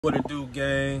What it do,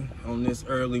 gang? On this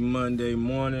early Monday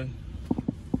morning,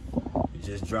 we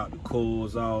just dropped the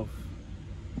coils off,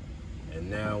 and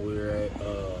now we're at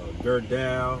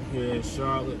Gerdau here in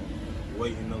Charlotte,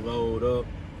 waiting to load up,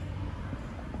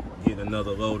 get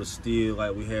another load of steel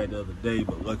like we had the other day.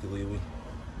 But luckily,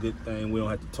 good thing we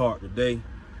don't have to tarp today,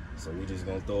 so we just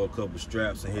gonna throw a couple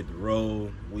straps and hit the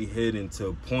road. We heading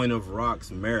to Point of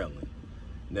Rocks, Maryland.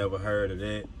 Never heard of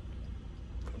that.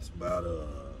 It's about a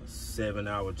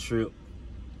 7-hour trip.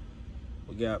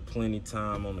 We got plenty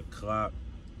time on the clock,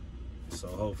 so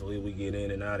hopefully we get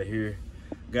in and out of here.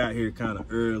 Got here kind of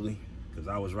early because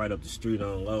I was right up the street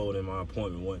unloading. My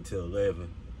appointment wasn't till 11.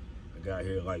 I got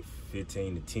here like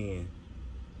 15 to 10.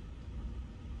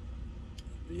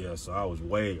 Yeah, so I was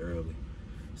way early.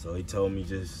 So he told me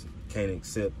just can't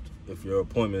accept if your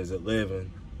appointment is at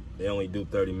 11. They only do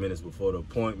 30 minutes before the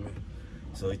appointment.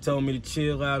 So he told me to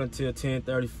chill out until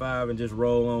 10:35 and just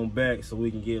roll on back so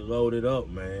we can get loaded up,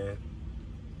 man.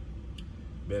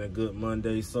 Been a good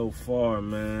Monday so far,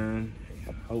 man.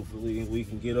 Hopefully we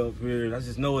can get up here. I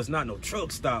just know it's not no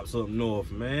truck stops up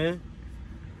north, man.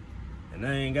 And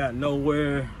I ain't got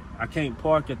nowhere. I can't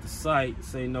park at the site,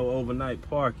 say no overnight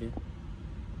parking.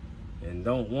 And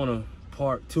don't want to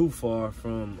park too far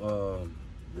from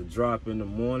the drop in the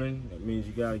morning. That means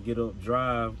you gotta get up,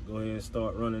 drive, go ahead and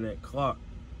start running that clock.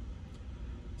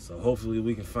 So hopefully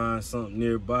we can find something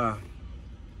nearby.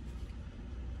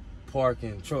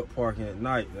 Truck parking at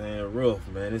night, man, rough,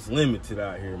 man. It's limited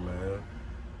out here, man.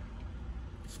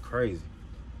 It's crazy.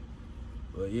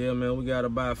 But yeah, man, we got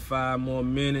about 5 more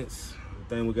minutes.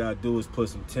 The thing we gotta do is put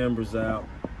some timbers out.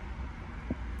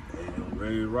 And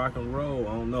ready to rock and roll.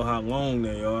 I don't know how long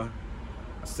they are.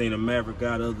 I seen a Maverick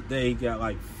guy the other day. He got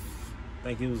like, I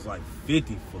think it was like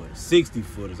 50 footers, 60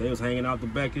 footers. They was hanging out the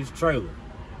back of his trailer.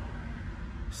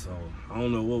 So I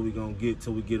don't know what we gonna get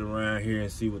till we get around here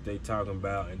and see what they talking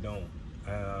about. And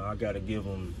I gotta give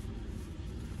them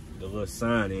the little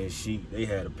sign-in sheet. They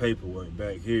had the paperwork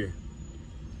back here.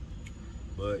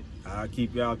 But I'll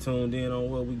keep y'all tuned in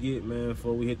on what we get, man,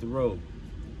 before we hit the road.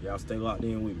 Y'all stay locked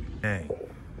in with me. Dang,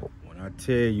 when I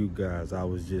tell you guys, I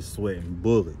was just sweating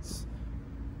bullets.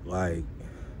 Like,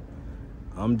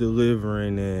 I'm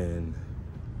delivering in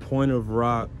Point of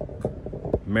Rock,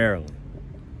 Maryland.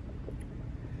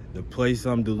 The place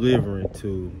I'm delivering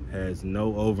to has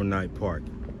no overnight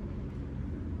parking.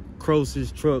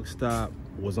 Closest truck stop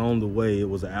was on the way. It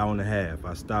was an hour and a half.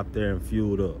 I stopped there and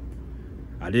fueled up.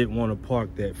 I didn't want to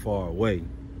park that far away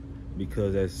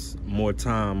because that's more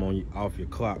time off your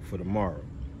clock for tomorrow.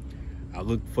 I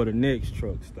looked for the next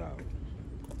truck stop.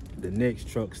 The next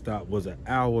truck stop was an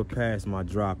hour past my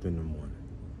drop in the morning.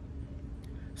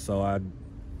 So I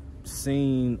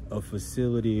seen a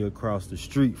facility across the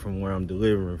street from where I'm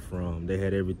delivering from. They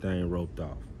had everything roped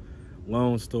off.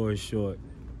 Long story short,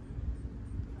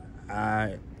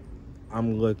 I'm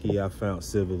lucky I found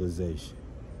civilization.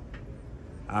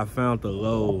 I found the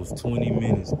Lowe's 20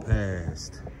 minutes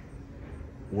past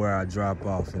where I drop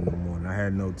off in the morning. I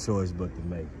had no choice but to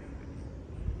make it.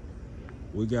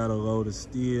 We got a load of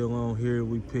steel on here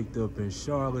we picked up in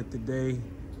Charlotte today.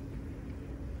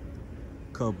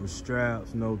 Couple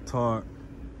straps, no tarp.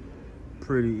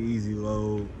 Pretty easy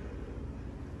load.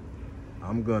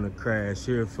 I'm gonna crash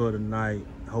here for the night.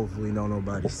 Hopefully don't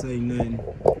nobody say nothing.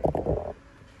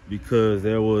 Because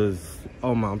there was,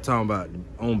 I'm talking about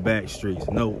on back streets.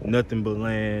 Nothing but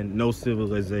land, no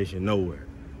civilization, nowhere.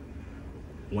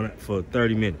 For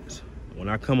 30 minutes. When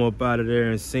I come up out of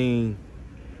there and seen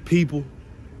people,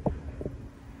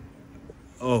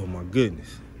 oh my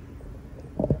goodness.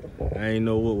 I ain't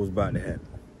know what was about to happen.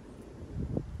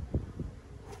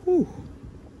 Whew.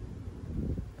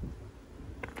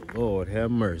 Lord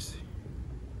have mercy.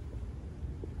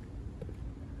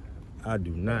 I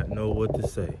do not know what to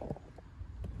say.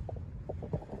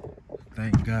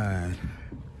 Thank God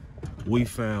we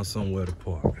found somewhere to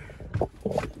park.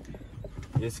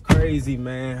 It's crazy,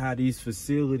 man, how these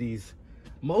facilities,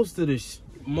 most of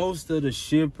the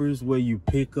shippers where you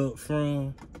pick up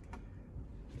from,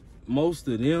 most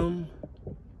of them,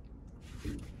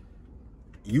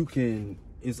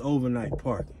 it's overnight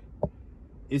parking.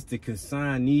 It's the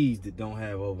consignees that don't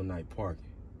have overnight parking,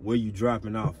 where you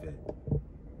dropping off at.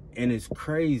 And it's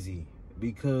crazy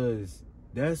because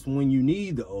that's when you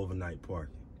need the overnight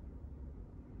parking.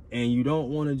 And you don't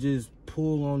want to just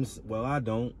pull on, well, I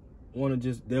don't want to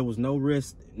just, there was no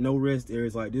rest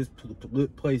areas. Like, this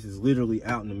place is literally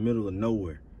out in the middle of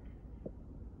nowhere.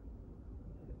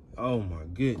 Oh my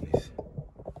goodness.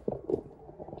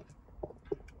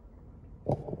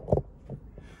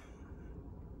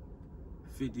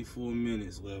 $54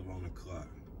 minutes left on the clock.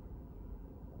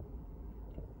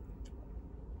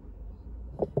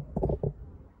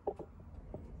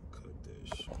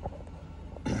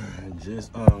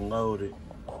 Just unloaded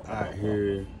out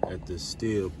here at the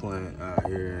steel plant out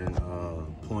here in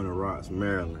Point of Rocks,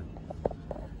 Maryland.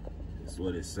 That's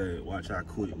what it say. Watch how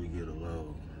quick we get a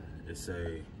load. It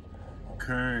say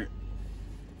current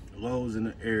loads in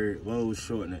the area, loads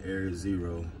short in the area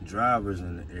 0, drivers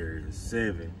in the area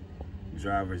 7,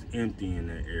 drivers empty in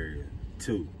the area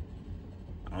 2.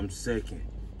 I'm second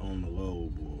on the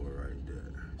load board right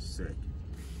there, second.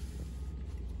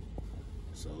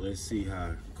 So let's see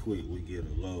how quick we get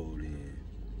a load in.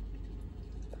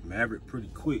 Maverick pretty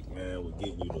quick, man, with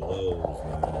getting you the loads,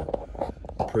 man.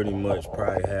 Pretty much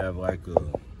probably have like I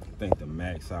think the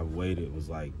max I waited was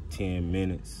like 10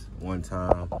 minutes one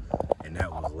time, and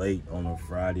that was late on a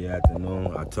Friday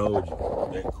afternoon. I told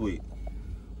you, that quick.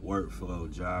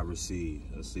 Workflow, job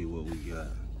received. Let's see what we got.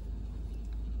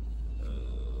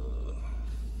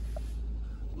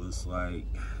 Looks like,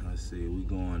 let's see, we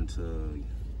going to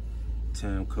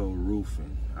TOMJO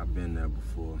Roofing. I've been there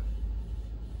before.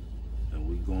 And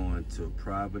we going to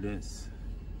Providence,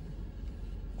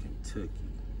 Kentucky.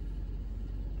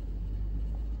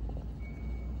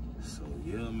 So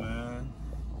yeah, man.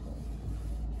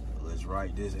 Let's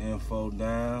write this info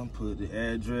down, put the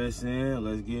address in,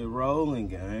 let's get rolling,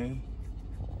 gang.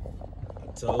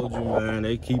 I told you, man,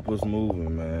 they keep us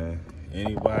moving, man.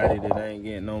 Anybody that ain't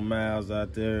getting no miles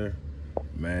out there,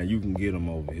 man, you can get them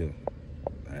over here.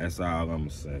 That's all I'm gonna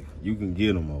say. You can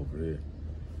get them over here.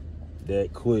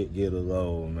 That quick get a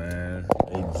load, man.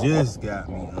 They just got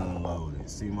me unloaded.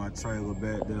 See my trailer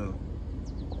back there?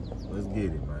 Let's get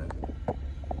it, man.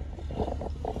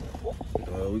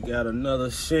 We got another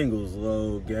shingles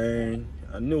load, gang.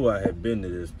 I knew I had been to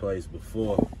this place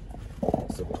before.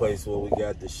 It's a place where we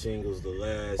got the shingles the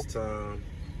last time.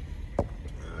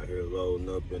 Out here loading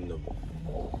up in the,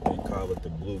 they call it the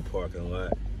blue parking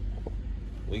lot.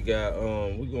 We got,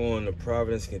 we going to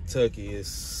Providence, Kentucky. It's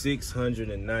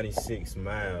 696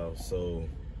 miles, so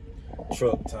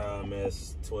truck time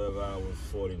is 12 hours,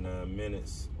 49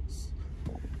 minutes.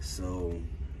 So,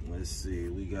 let's see,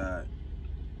 we got,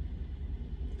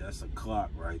 that's a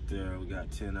clock right there. We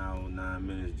got 10 hours, 9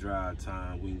 minutes drive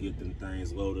time. We can get them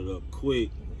things loaded up quick.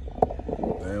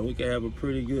 Man, we can have a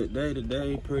pretty good day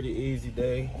today, pretty easy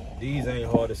day. These ain't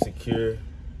hard to secure.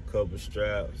 Couple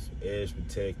straps, edge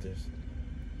protectors.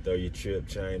 Throw your trip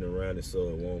chain around it so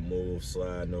it won't move,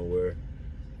 slide nowhere.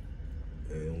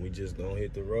 And we just gonna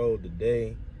hit the road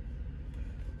today.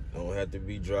 Don't have to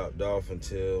be dropped off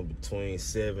until between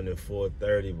 7 and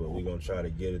 4:30, but we're gonna try to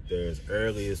get it there as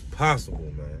early as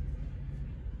possible, man.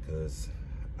 Cause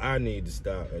I need to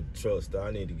stop at the truck stop.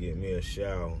 I need to get me a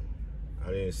shower.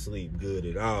 I didn't sleep good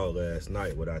at all last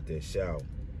night without that shower.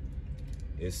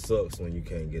 It sucks when you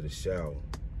can't get a shower.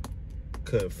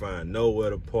 Couldn't find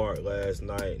nowhere to park last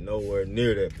night, nowhere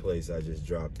near that place I just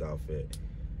dropped off at.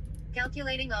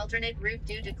 Calculating alternate route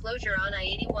due to closure on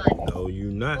I-81. No,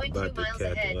 you not about to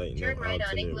calculate ahead, turn no right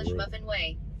on English route. Muffin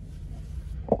Way.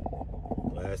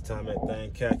 Last time that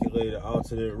thing calculated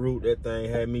alternate route, that thing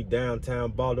had me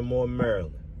downtown Baltimore,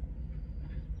 Maryland.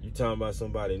 You talking about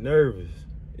somebody nervous.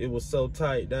 It was so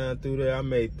tight down through there, I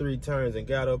made 3 turns and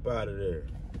got up out of there.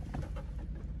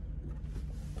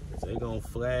 They gonna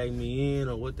flag me in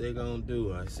or what they gonna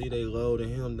do? I see they loading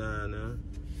him down now.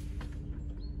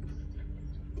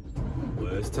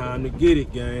 Well, it's time to get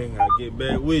it, gang. I'll get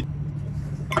back with you.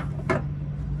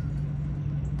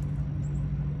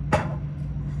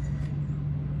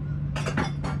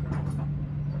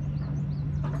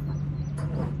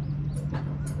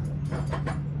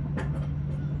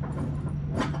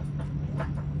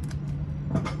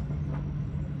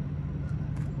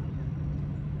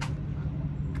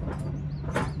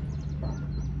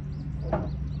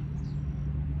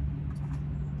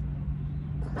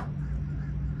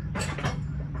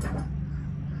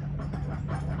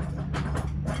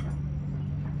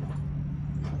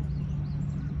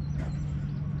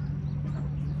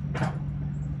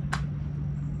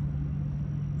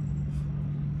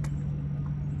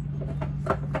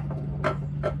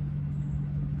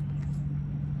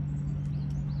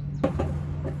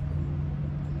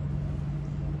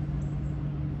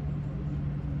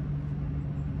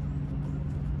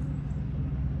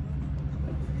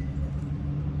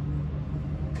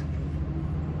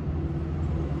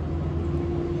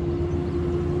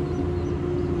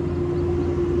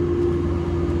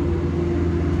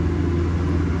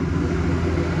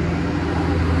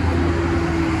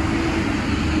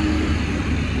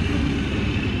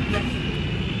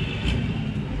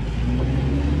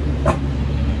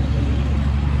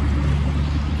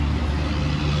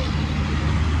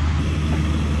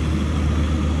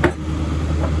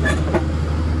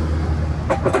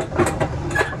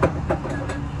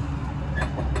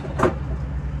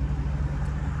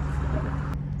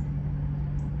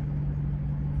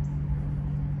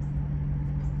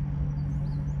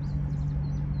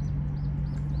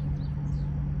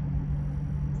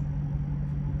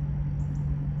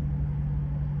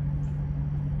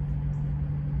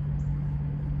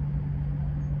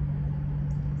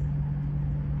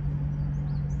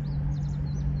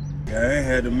 gang.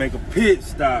 Had to make a pit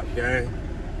stop, gang.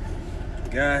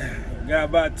 Got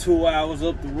about 2 hours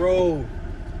up the road.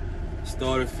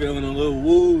 Started feeling a little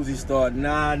woozy, started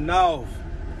nodding off.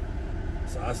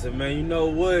 So I said, man, you know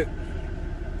what?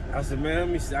 I said, man, let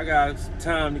me see. I got some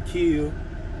time to kill.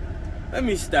 Let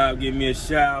me stop, get me a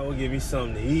shower, get me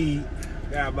something to eat.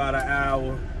 Got about an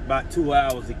hour, about 2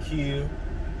 hours to kill.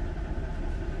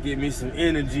 Get me some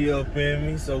energy up in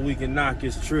me so we can knock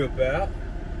this trip out.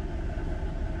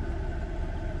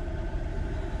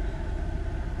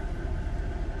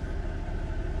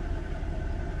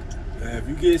 If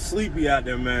you get sleepy out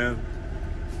there, man.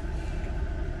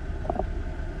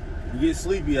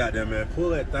 Pull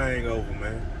that thing over,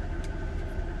 man.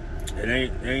 It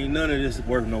ain't none of this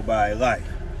worth nobody's life.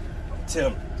 I'm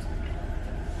telling you.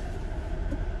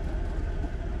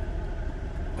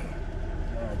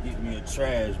 I'll get me a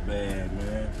trash bag,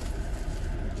 man.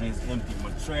 Just empty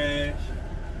my trash.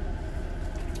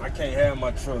 I can't have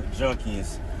my truck junky and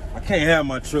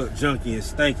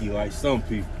stanky like some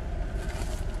people.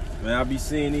 Man, I be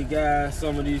seeing these guys,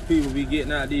 some of these people be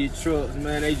getting out these trucks,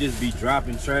 man, they just be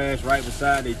dropping trash right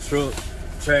beside their truck,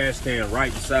 trash can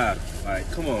right beside them.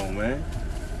 Like, come on, man.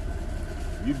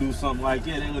 You do something like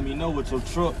that, they let me know what your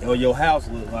truck or your house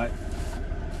look like.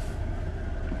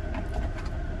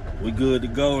 We good to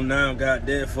go now, got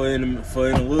that for in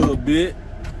a little bit.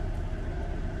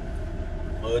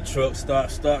 Little truck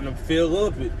starting to fill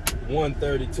up at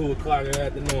 1:30, 2 o'clock in the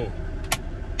afternoon.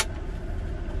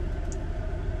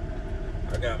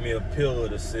 I got me a pillow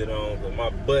to sit on, but my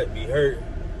butt be hurt.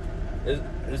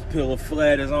 This pillow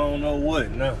flat as I don't know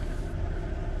what now.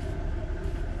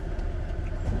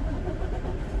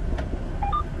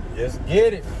 Just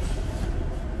get it.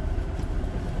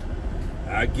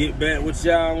 I'll get back with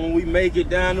y'all when we make it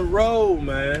down the road,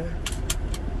 man.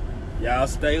 Y'all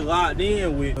stay locked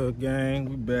in with us. Gang,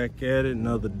 we back at it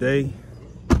another day.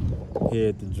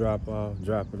 Head to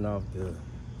dropping off the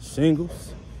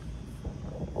shingles.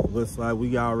 Looks like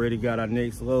we already got our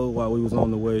next load while we was on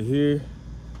the way here.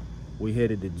 We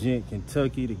headed to Gent,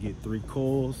 Kentucky to get 3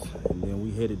 coils, and then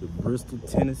we headed to Bristol,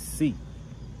 Tennessee.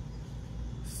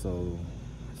 So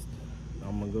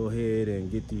I'm gonna go ahead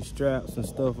and get these straps and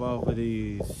stuff off of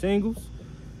these shingles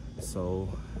so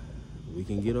we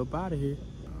can get up out of here.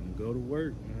 I'm gonna go to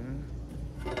work, man.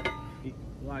 Keep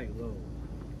the light low.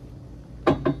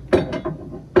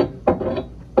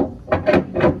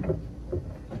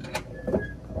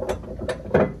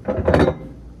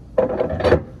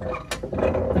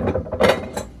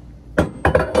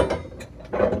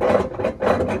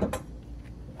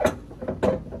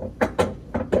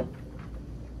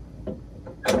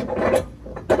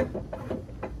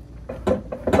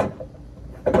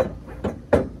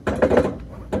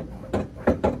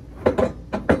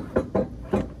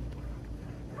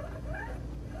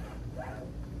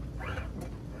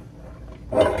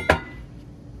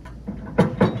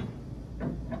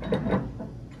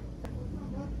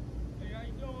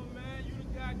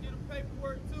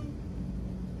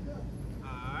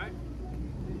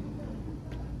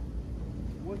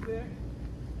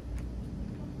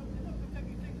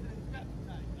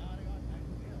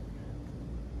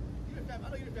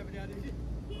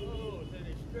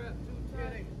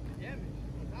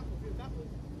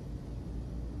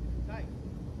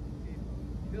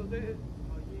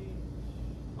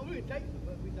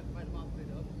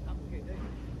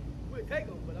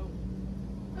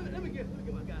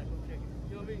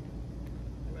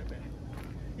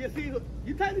 Yeah, see,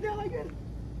 you tighten it down like that?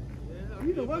 Yeah,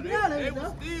 you been working out there,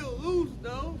 though. They still loose,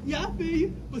 though. Yeah, I feel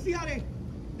you. But see how they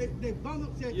bung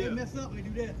up, they mess up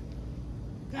and do that.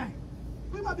 Dang.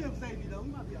 We might be able to save you, though. We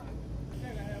might be all right. I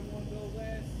think I had one of those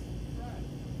last Friday.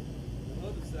 The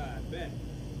other side, back.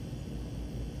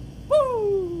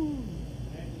 Woo!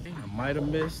 I might have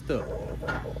messed up.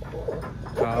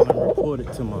 Called and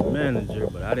reported to my manager,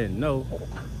 but I didn't know.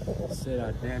 Said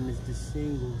I damaged the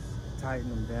shingles. Tighten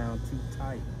them down too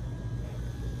tight.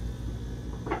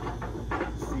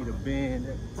 See the bend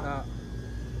at the top.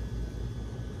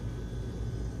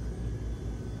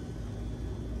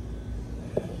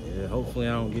 Yeah, hopefully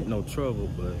I don't get no trouble,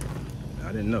 but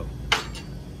I didn't know.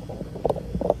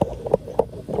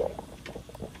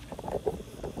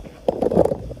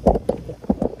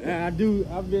 And I've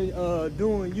been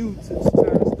doing YouTube,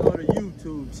 trying to start a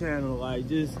YouTube channel, like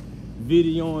just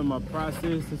videoing my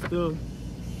process and stuff.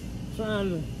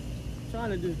 Trying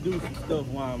to just do some stuff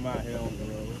while I'm out here on the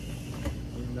road,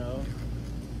 you know.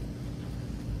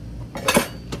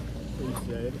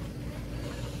 Appreciate it.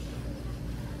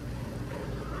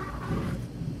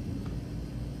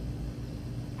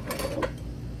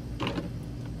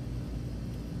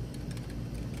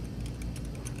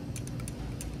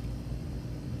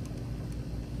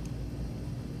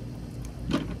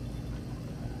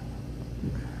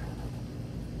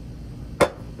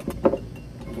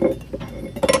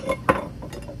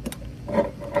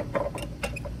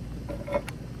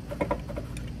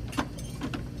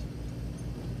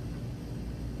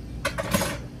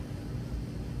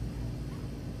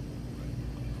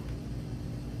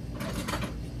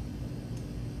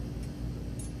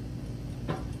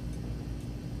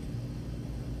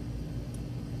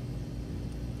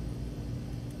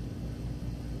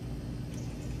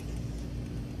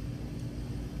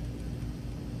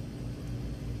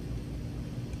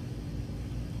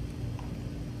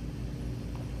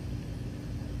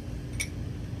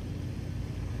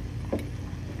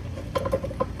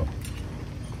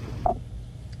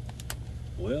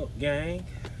 Well, gang,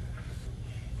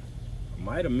 I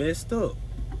might have messed up.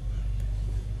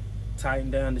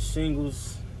 Tightened down the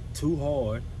shingles too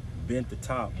hard, bent the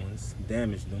top ones,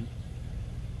 damaged them.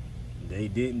 They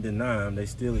didn't deny them, they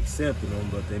still accepted them,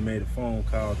 but they made a phone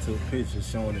call, took pictures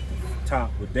showing that the top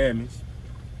was damaged.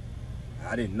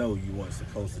 I didn't know you weren't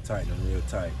supposed to tighten them real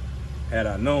tight. Had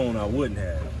I known, I wouldn't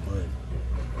have, but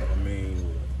I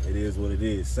mean, it is what it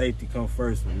is. Safety come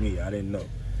first for me, I didn't know.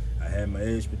 I had my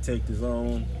edge protectors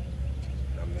on,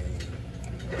 I mean,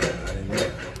 I didn't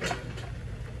know.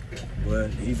 But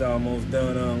he's almost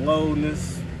done unloading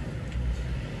us.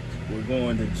 We're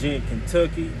going to Gent,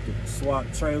 Kentucky to swap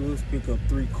trailers, pick up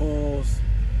 3 coils,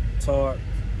 tarp.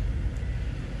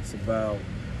 It's about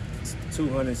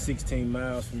 216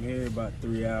 miles from here, about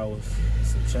 3 hours,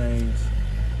 some change.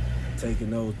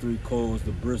 Taking those 3 coils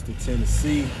to Bristol,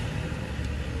 Tennessee.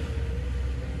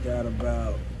 Got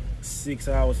about 6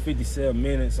 hours, 57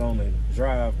 minutes on the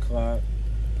drive clock.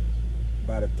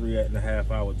 About a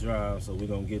 3.5 hour drive, so we're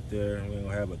gonna get there. We're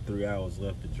gonna have 3 hours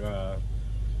left to drive.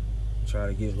 Try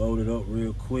to get loaded up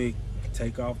real quick.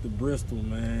 Take off to Bristol,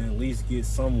 man. At least get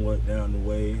somewhat down the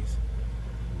ways.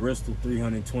 Bristol,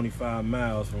 325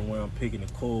 miles from where I'm picking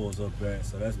the coils up at,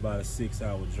 so that's about a 6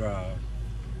 hour drive.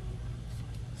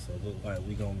 So it look like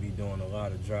we're gonna be doing a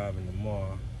lot of driving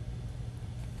tomorrow.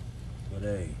 But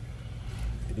hey,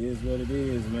 it is what it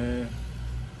is, man.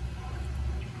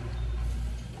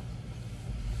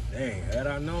 Dang, had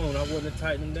I known, I wouldn't have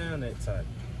tightened them down that tight.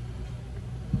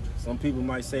 Some people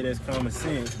might say that's common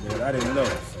sense, but I didn't know,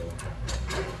 so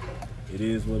it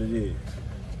is what it is.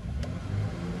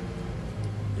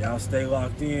 Y'all stay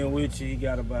locked in with you. He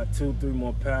got about 2-3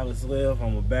 more pallets left. I'm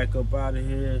gonna back up out of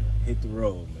here, hit the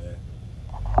road, man.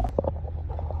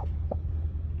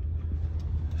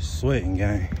 Sweating,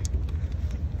 gang.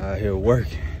 Out here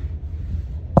working.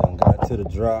 Done got to the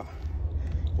drop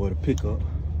or the pickup.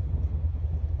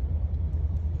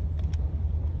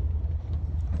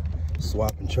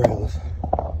 Swapping trailers.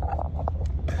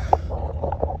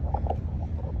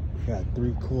 Got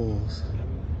 3 coils.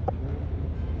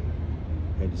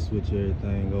 Had to switch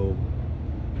everything over.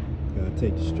 Gotta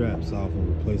take the straps off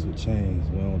and replace with chains.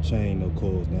 We don't chain no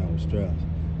coils down with straps.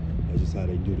 That's just how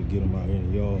they do to get them out here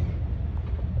in the yard.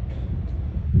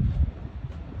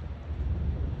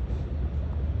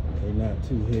 They're not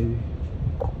too heavy.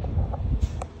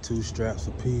 2 straps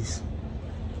a piece.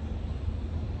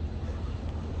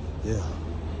 Yeah,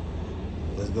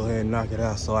 let's go ahead and knock it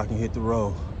out so I can hit the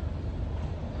road.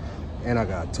 And I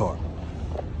got a tarp.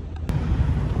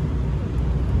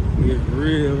 Get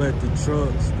real at the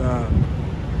truck stop.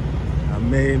 I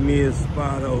made me a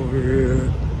spot over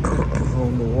here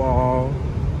on the wall.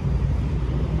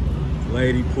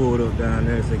 Lady pulled up down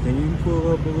there and said, can you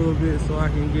pull up a little bit so I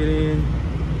can get in?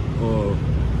 Or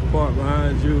park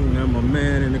behind you? And then my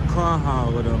man in the car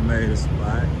hauler done made a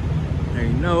spot.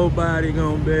 Ain't nobody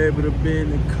gonna be able to be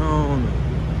in the corner.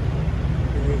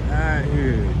 They out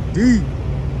here deep.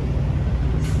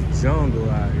 It's jungle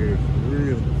out here for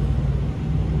real.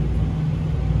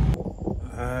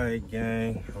 Alright,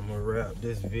 gang, I'm gonna wrap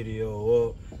this video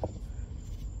up.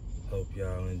 Hope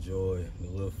y'all enjoy the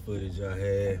little footage I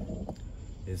had.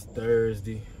 It's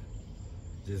Thursday.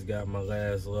 Just got my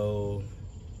last load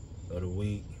of the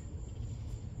week.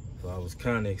 So I was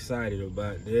kind of excited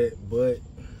about that, but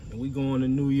we going to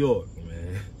New York,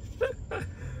 man.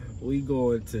 We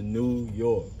going to New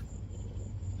York.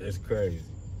 That's crazy.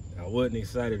 I wasn't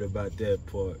excited about that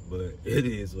part, but it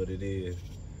is what it is.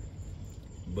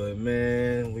 But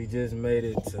man, we just made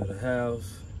it to the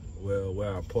house, well,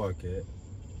 where I park at.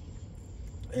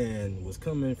 And was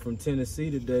coming from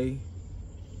Tennessee today,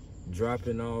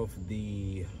 dropping off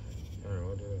the,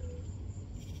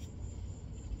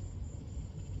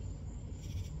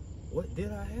 what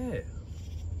did I have?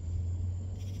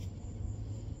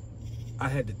 I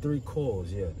had the 3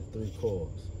 coils, yeah, the 3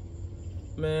 coils.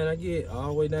 Man, I get all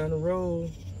the way down the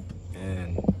road,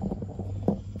 and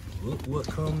look what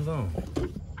comes on.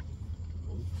 Oops.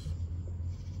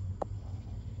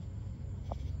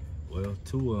 Well,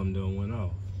 2 of them done went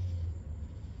off.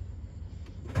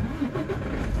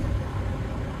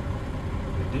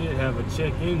 It did have a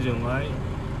check engine light.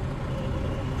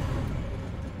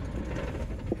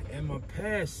 And my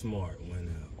pass smart went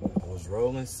out. I was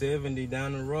rolling 70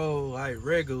 down the road like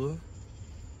regular,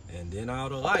 and then all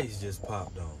the lights just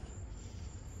popped on.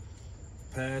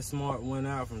 Pass smart went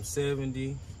out from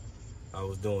 70. I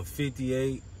was doing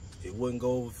 58. It wouldn't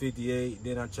go over 58.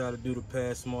 Then I tried to do the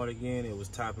pass smart again. It was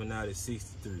topping out at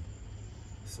 63.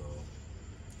 So,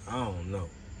 I don't know.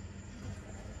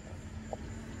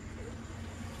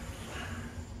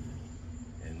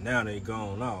 And now they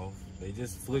gone off. They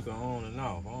just flicker on and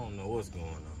off. I don't know what's going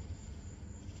on.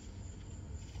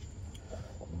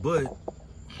 But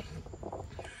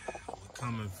we're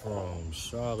coming from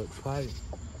Charlotte Pipe.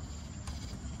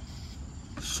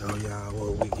 Show y'all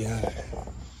what we got.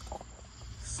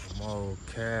 Some old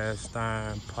cast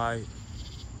iron pipe.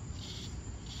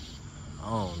 I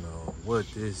don't know what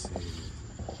this is.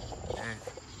 That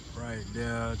right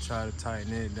there, try to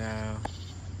tighten it down.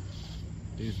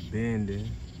 It's bending,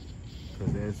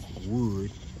 cause that's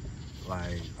wood.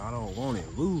 Like, I don't want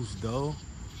it loose though.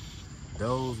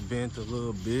 Those bent a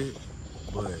little bit,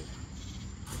 but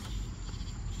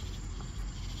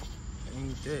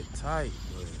ain't that tight,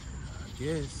 but I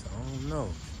guess, I don't know.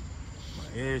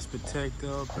 My edge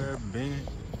protector up there bent.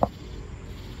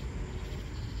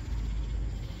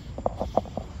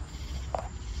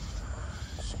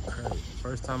 It's crazy.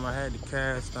 First time I had the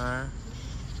cast iron.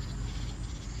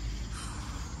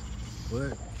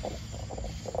 But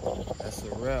that's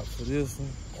a wrap for this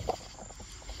one.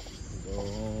 Go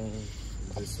home,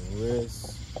 get some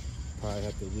rest. Probably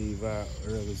have to leave out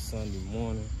early Sunday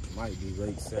morning. Might be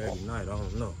late Saturday night, I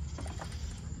don't know.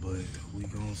 But we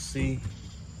gonna see.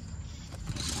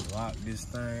 Lock this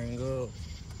thing up.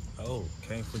 Oh,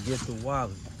 can't forget the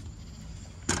wallet.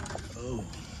 Oh.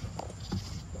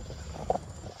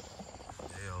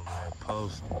 They over there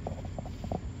posted.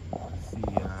 See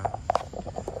y'all.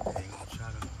 Ain't gonna try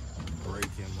to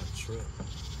break in my truck.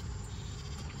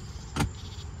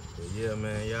 But yeah,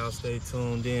 man, y'all stay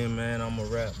tuned in, man. I'm gonna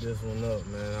wrap this one up,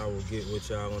 man. I will get with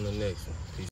y'all on the next one.